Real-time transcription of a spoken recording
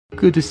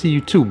Good to see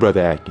you too,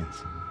 Brother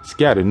Atkins.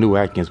 Scatter knew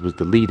Atkins was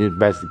the lead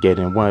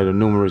investigator in one of the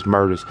numerous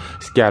murders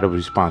Scatter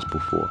was responsible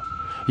for.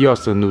 He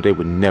also knew they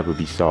would never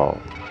be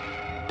solved.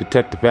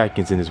 Detective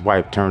Atkins and his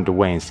wife turned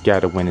away and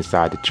Scatter went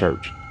inside the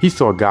church. He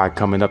saw a guy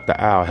coming up the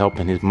aisle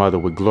helping his mother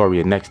with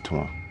Gloria next to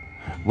him.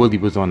 Willie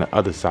was on the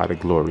other side of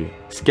Gloria.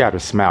 Scatter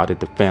smiled at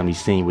the family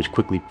scene, which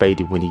quickly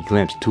faded when he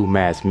glimpsed two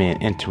masked men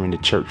entering the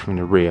church from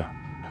the rear.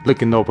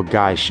 Looking over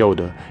Guy's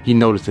shoulder, he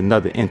noticed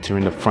another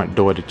entering the front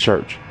door of the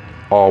church.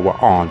 All were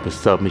armed with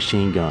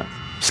submachine guns.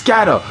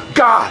 "Scatter!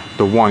 God!"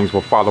 The warnings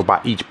were followed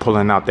by each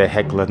pulling out their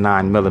Heckler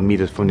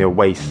 9mm from their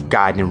waists.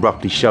 Guy then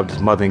roughly shoved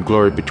his mother and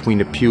Gloria between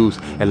the pews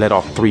and let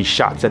off 3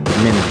 shots at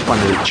the men in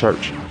front of the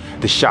church.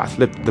 The shots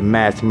lifted the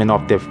masked men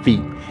off their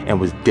feet and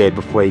was dead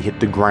before he hit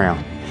the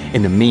ground.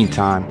 In the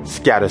meantime,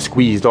 Scatter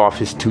squeezed off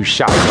his 2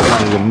 shots at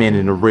one of the men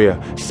in the rear,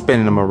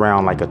 spinning him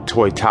around like a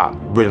toy top,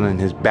 riddling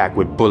his back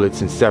with bullets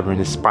and severing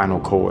his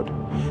spinal cord.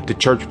 The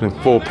church was in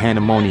full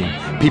pandemonium.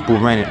 People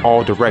ran in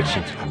all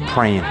directions,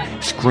 praying,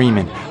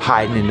 screaming,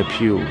 hiding in the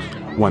pews.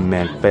 One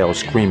man fell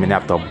screaming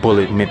after a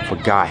bullet meant for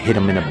Guy hit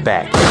him in the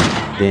back.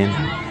 Then,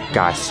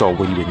 Guy saw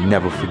what he would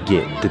never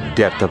forget, the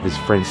death of his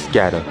friend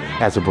Scatter,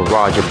 as a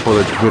barrage of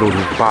bullets riddled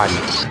his body.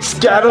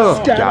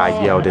 "Scatter!"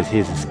 Guy yelled as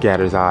his and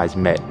Scatter's eyes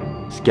met.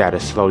 Scatter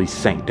slowly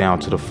sank down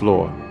to the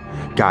floor.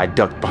 Guy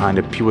ducked behind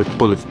the pew as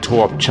bullets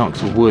tore up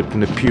chunks of wood from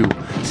the pew,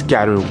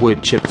 scattering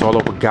wood chips all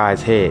over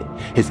Guy's head.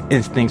 His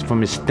instincts from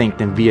his stink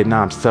in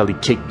Vietnam sully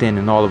kicked in,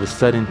 and all of a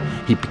sudden,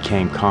 he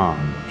became calm.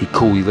 He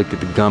coolly looked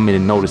at the gunmen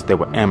and noticed they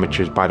were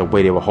amateurs by the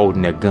way they were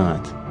holding their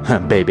guns.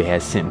 Baby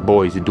had sent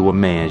boys to do a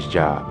man's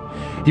job.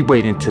 He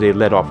waited until they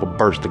let off a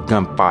burst of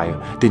gunfire,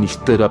 then he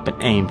stood up and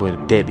aimed with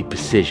a deadly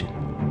precision.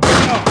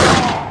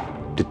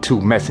 The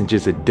 2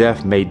 messengers of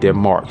death made their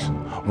marks.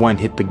 One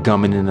hit the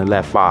gunman in the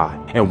left eye,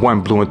 and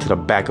one blew into the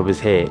back of his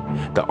head.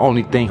 The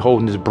only thing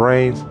holding his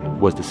brains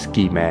was the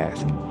ski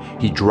mask.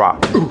 He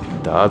dropped.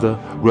 The other,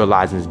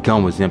 realizing his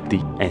gun was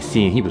empty and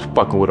seeing he was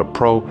fucking with a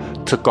pro,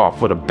 took off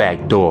for the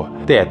back door.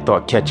 They had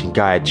thought catching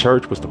Guy at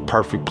church was the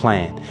perfect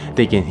plan,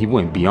 thinking he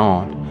wouldn't be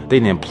armed. They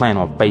didn't plan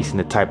on facing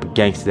the type of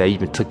gangster that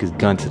even took his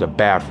gun to the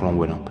bathroom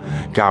with him.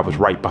 Guy was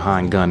right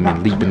behind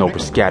gunmen, leaping over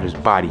Scatter's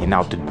body and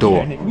out the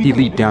door. He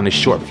leaped down the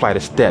short flight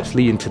of steps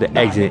leading to the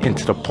exit and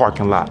into the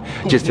parking lot.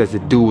 Just as the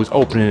dude was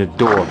opening the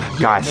door,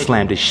 Guy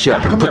slammed it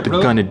shut, put the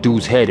gun in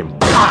dude's head and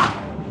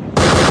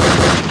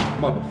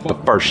the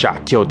first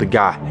shot killed the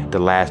guy. The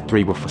last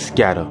 3 were for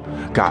Scatter.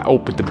 Guy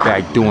opened the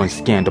back door and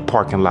scanned the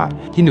parking lot.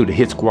 He knew the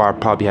hit squad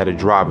probably had a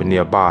driver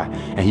nearby,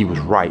 and he was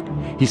right.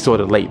 He saw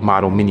the late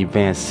model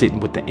minivan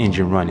sitting with the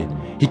engine running.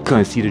 He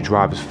couldn't see the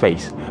driver's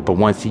face, but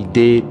once he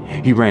did,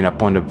 he ran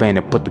up on the van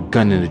and put the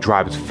gun in the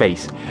driver's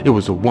face. It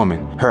was a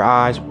woman, her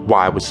eyes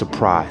wide with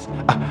surprise.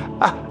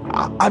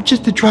 I'm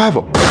just the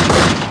driver."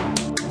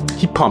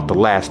 He pumped the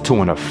last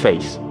 2 in her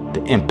face.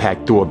 The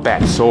impact threw her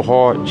back so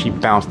hard, she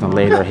bounced and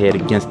laid her head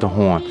against the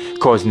horn,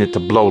 causing it to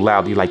blow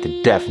loudly like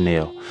the death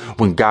knell.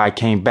 When Guy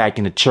came back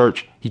in the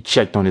church, he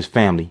checked on his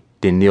family,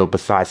 then kneeled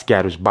beside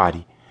Scatter's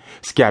body.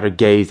 Scatter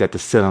gazed at the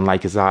ceiling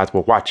like his eyes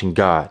were watching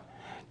God.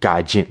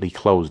 Guy gently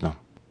closed them.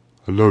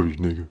 "I love you,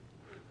 nigga.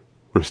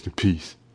 Rest in peace."